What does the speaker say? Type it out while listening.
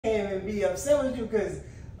even be upset with you because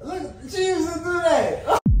look, she used to do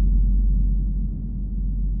that.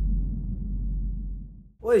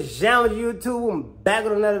 What's down with YouTube? I'm back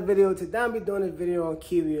with another video. Today I'll be doing this video on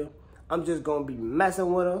Kiria. I'm just gonna be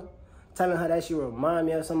messing with her, telling her that she remind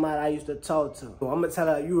me of somebody I used to talk to. I'm gonna tell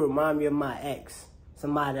her you remind me of my ex.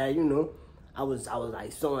 Somebody that, you know, I was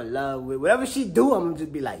like so in love with. Whatever she do, I'm gonna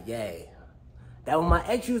just be like, yeah. That what my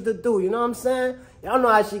ex used to do, you know what I'm saying? Y'all know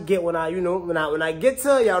how she get when I, you know, when I get to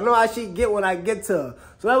her. Y'all know how she get when I get to her.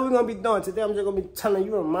 So that's what we're gonna be doing. Today I'm just gonna be telling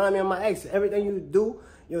you remind me of my ex. Everything you do,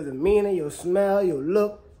 your demeanor, your smell, your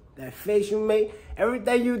look, that face you make,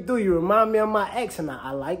 everything you do, you remind me of my ex, and I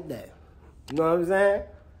like that. You know what I'm saying?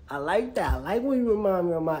 I like that. I like when you remind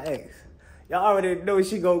me of my ex. Y'all already know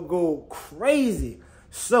she gonna go crazy.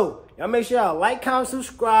 So, y'all make sure y'all like, comment,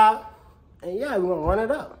 subscribe, and yeah, we're gonna run it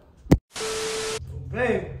up.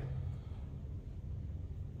 Babe.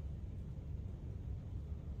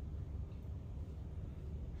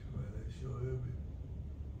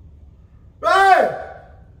 Babe!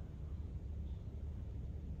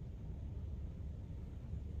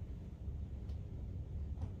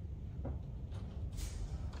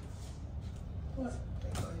 What? They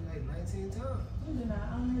call you like 19 times. You did not.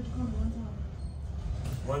 I only heard you call me one time.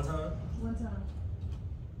 One time? One time.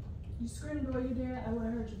 You screamed the way you did, I would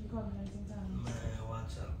have heard you if you called me 19 times. Man,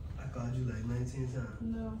 watch out. I called you like 19 times.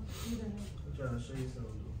 No, you didn't. I'm trying to show you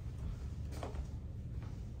something.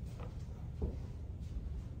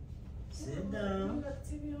 Sit down. You got the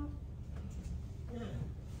TV on? Yeah.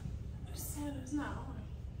 You said it's not on.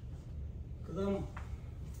 Cause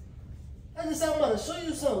I just said I'm about to show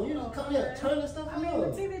you something. You know, come here, turn this stuff on. I mean, the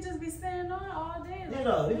TV just be staying on all day. Like,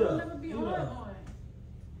 It'll never be on.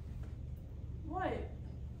 What?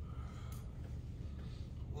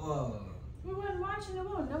 Whoa. We weren't watching it.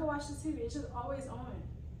 We'll never watch the TV. It's just always on.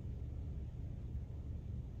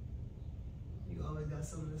 You always got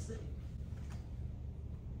something to say.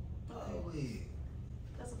 Okay. Always.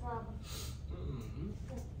 That's a problem.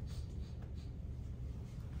 Mm-hmm.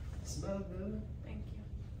 Smell good. Thank you.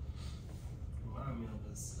 Remind me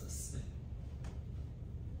of a scent.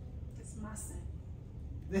 It's my scent.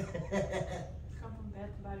 Come from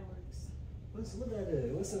Bath and Body Works. What that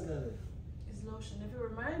is? What's that is? It's lotion. If it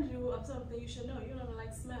reminds you of something you should know, you don't even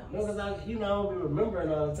like smells. No, because I don't be remembering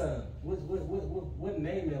all the time. What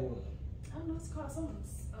name that was? I don't know. It's called something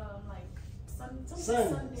like Sunday.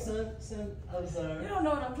 Sun. I'm sorry. You don't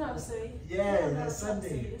know what I'm trying to say. Yeah, that's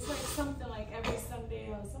Sunday. It's like something like every Sunday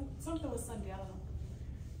or something with Sunday. I don't know.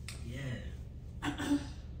 Yeah.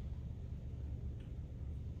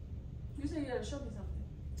 You said you had to show me something.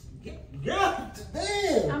 Yeah,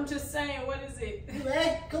 damn. I'm just saying, what is it?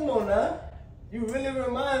 Man, come on now. You really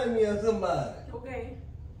reminded me of somebody. Okay.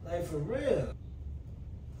 Like for real.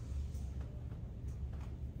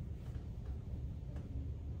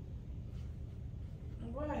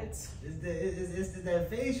 What? It's that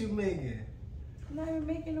face you making. I'm not even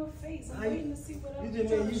making no face. I'm waiting to see what else You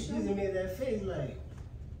you're just made that face like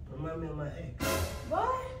remind me of my ex.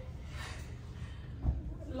 What?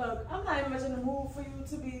 Look, I'm not even much in the mood for you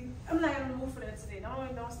to be. I'm not in the mood for that today.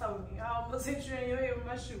 Don't start with me. I almost hit you in your head with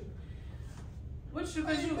my shoe. What shoe?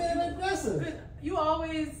 Cause you being aggressive. You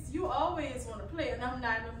always want to play, and I'm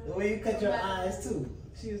not in the mood. The way you cut your eyes too.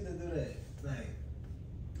 She used to do that. Like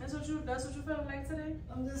that's what you feeling like today?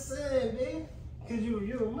 I'm just saying, man. Cause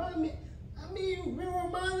you remind me. I mean, you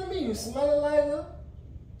reminded me. You smelling like her.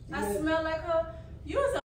 I smell like her. You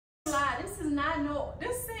was a lie. This is not no.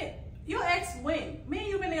 This scent. Your ex win. Me and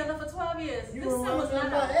you been together for 12 years. You this scent was not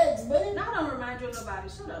my ex, man. Now I don't remind you of nobody.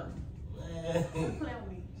 Shut up. Man. Quit playing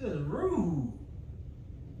with me. Just rude.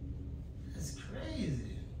 That's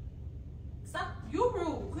crazy. Stop. You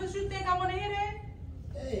rude. Cause you think I want to hear that?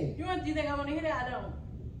 Hey. You think I want to hear that? I don't.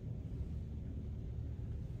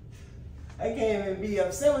 I can't even be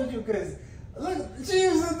upset with you because look, she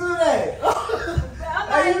used to do that. I'm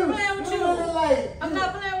not even playing with you. I'm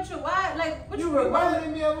not playing with you. Why? Like, what you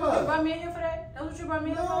reminded me of her. You brought me in here for that? That's what you brought me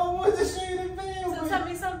in here for? No, I wanted to show you the video. So tell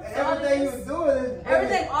me something. Everything you doing is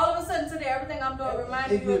everything. All of a sudden today, everything I'm doing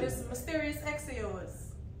reminding you of this mysterious ex of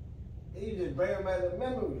yours. You just bring back the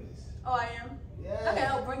memories. Oh, I am. Yeah. I can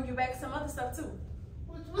help bring you back some other stuff too.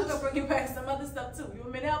 I can bring you back some other stuff too. You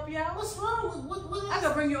want me to help you out? What's wrong with what? I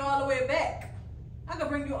can bring you all the way back. I can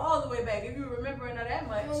bring you all the way back if you remembering her that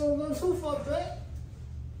much. I don't go too far back.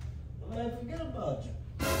 I'm gonna forget about you.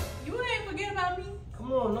 You ain't forget about me.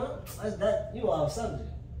 Come on now. That's that. You off subject.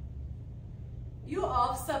 You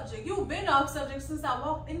off subject. You've been off subject since I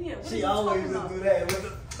walked in here. What she always used to do that.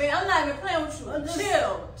 Man, I'm not even playing with you.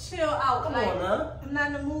 Chill out. Come like, on now. I'm not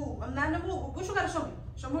in the mood. What you gotta show me?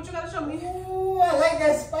 Show me what you gotta show me. Ooh, I like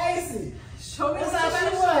that spicy. Show me That's what you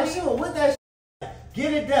how gotta she show was. me. She was with that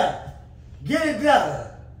Get it done. Get it done.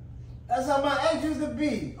 That's how my ex used to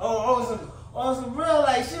be. On some real,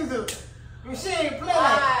 like, she was she ain't play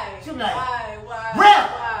like, she was like, Why? Rell,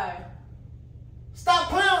 stop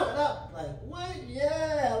playing with that. Like, what?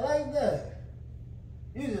 Yeah, I like that.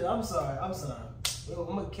 I'm sorry. I'm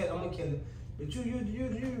gonna kill it. But you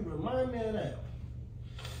remind me of that.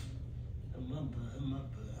 In my blood.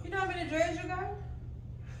 You know how many dreads you got?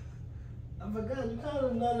 I forgot, you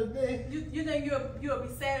counted another day. You think you'll be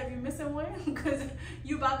sad if you're missing one? Because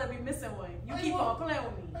you about to be missing one. You keep on playing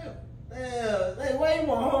with me. Hey, why you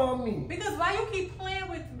want to harm me? Because why you keep playing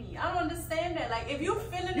with me? I don't understand that. Like, if you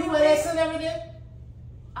feeling You it, wear that shit every day?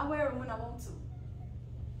 I wear it when I want to.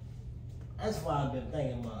 That's why I've been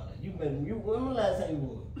thinking about it. When was the last time you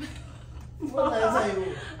wore it? When was the last time you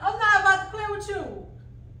wore it? I'm not about to play with you.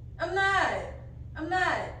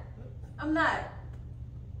 I'm not.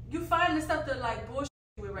 You find the stuff to like bullshit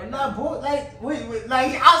with right now. I'm not bull. Like, wait.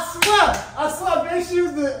 Like, I swear, bitch, she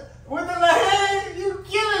was with the little hand. You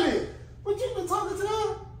killing it. What you been talking to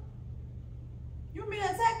her? You mean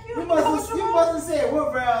attack you? You must have said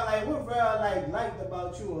what Rell liked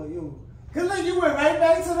about you or you. Cause look, you went right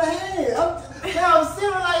back to the hand. I'm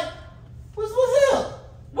still like, what's up?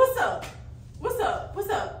 What's up?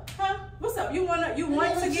 Huh? What's up? You want to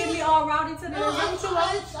get me all rowdy today? No, That's what you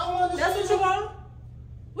want? That's what you want?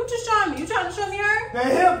 What you showing me? You trying to show me her? The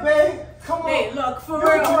hip, babe. Come on. Hey, look, for you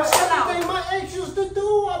real. doing Chill everything out. my ex used to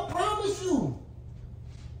do. I promise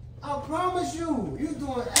you. You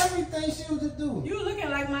doing everything she used to do. You looking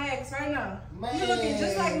like my ex right now. Man, you looking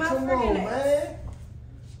just like my freaking ex. Man.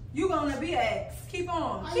 You gonna be an ex. Keep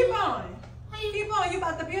on. Keep on. You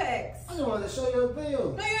about to be an ex. I just wanted to show you a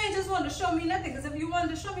video. No, you ain't just wanted to show me nothing. Because if you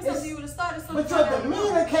wanted to show me something, you would have started something. But your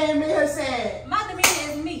demeanor came in here saying. My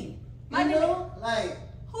demeanor is me. My demeanor. Like.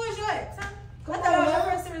 Who is your ex, huh? Come I thought it was on, your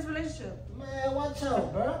man. first serious relationship. Man, watch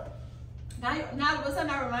out, bro. Now all of a sudden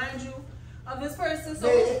I remind you of this person. So,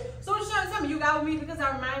 Yeah. so what you trying to tell me? You got with me because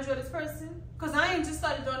I remind you of this person? Because I ain't just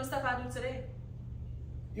started doing the stuff I do today.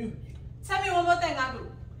 Tell me one more thing I do.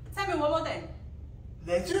 Tell me one more thing.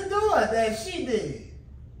 That you doing, that she did.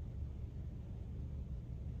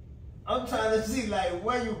 I'm trying to see, like,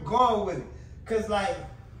 where you going with it. Because, like,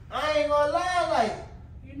 I ain't gonna lie, like,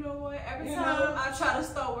 you know what? Every time I try to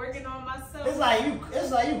start working on myself, it's like you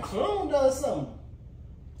cloned her or something.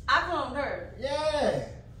 I cloned her. Yeah.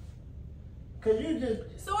 Cause you just.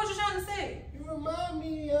 So what you trying to say? You remind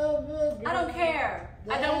me of her. I don't care.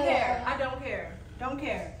 Yeah. I don't care. I don't care. Don't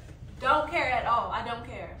care. Don't care at all. I don't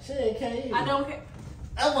care. She ain't care either. I don't care.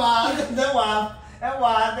 That's why I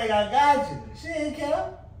think I got you. She ain't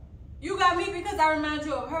care. You got me because I remind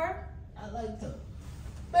you of her. I like her.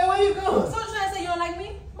 Man, where you going? So you trying to say you don't like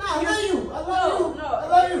me? Nah, I love you. I love you. No. I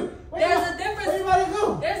love you. There's a difference. Where you about to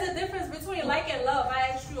go? There's a difference between like and love. I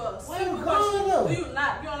asked you a Where simple you question. going, though? Do you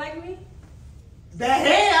not? You don't like me? That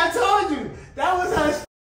hand, I told you. That was her.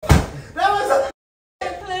 That was her.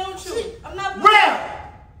 I'm playing with you. I'm not playing. Rell!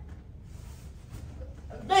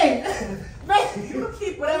 Babe. You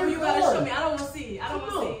keep whatever you gotta show me. I don't want to see it. I don't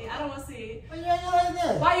want to see it. I don't want to see it. Why you acting like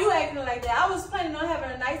that? Why you acting like that? I was planning on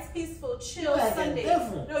having a nice, peaceful, chill You acting Sunday.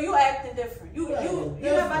 different. No, you acting different. You're acting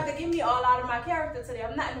not about to get me all out of my character today.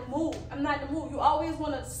 I'm not in the mood. You always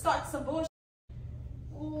want to start some bullshit.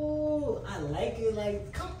 Ooh, I like it.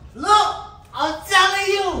 Like, come, look, I'm telling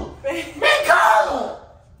you. Man, call her.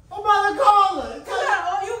 I'm about to call her. You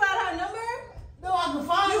got her number? No, I can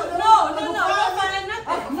find her. No, don't find nothing.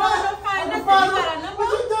 Don't find nothing. You got her number?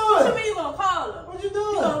 What you doing? What you mean you gonna call her? What you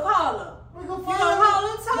doing? You gonna call her? We can You find gonna call her?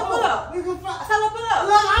 Tell her pull up. We can find. Tell her pull up.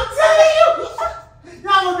 Look, I'm telling you.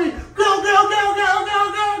 Y'all gonna be go.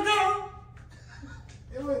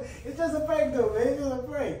 It's just a prank, though, man.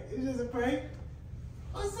 It's just a prank.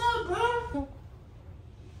 What's up, bro?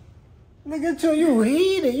 Look at you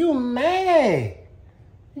heated. You mad.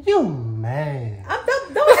 Don't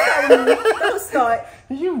start with me. Don't start.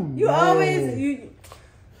 You You mad. always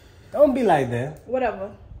Don't be like that.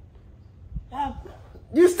 whatever.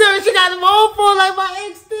 You still, she got the phone for like my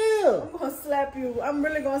ex still. I'm gonna slap you. I'm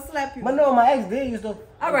really gonna slap you. But no, my ex did used to.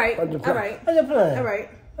 All right. I'm just All playing. right. I'm just playing. All right.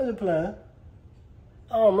 I'm just playing.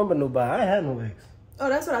 I don't remember nobody. I ain't had no ex. Oh,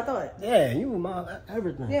 that's what I thought. Yeah, you were my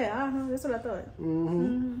everything. Yeah, that's what I thought.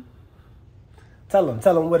 Tell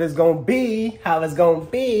them what it's gonna be, how it's gonna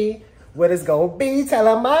be, what it's gonna be. Tell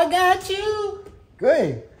them I got you.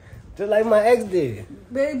 Good. Just like my ex did.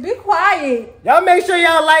 Be quiet. Y'all make sure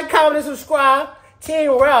y'all like, comment, and subscribe. Team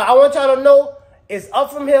Rell, I want y'all to know it's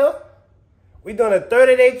up from here. We doing a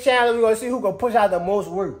 30-day challenge. We're gonna see who can push out the most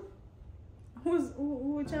work.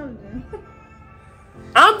 Who challenging?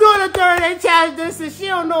 I'm doing a 30-day challenge this and she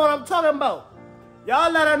don't know what I'm talking about.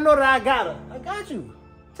 Y'all let her know that I got her. I got you.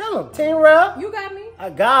 Tell them. Team Rell. You got me. I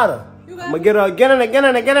got her. You got I'm going to get her again and again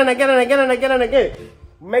and again and again and again and again and again.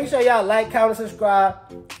 Make sure y'all like, comment, subscribe.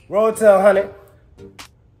 Roll to 100.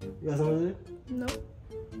 You got something to do? Nope.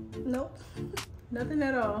 Nope. Nothing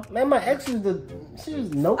at all. Man, my ex used to, she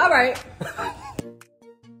was nope. All right.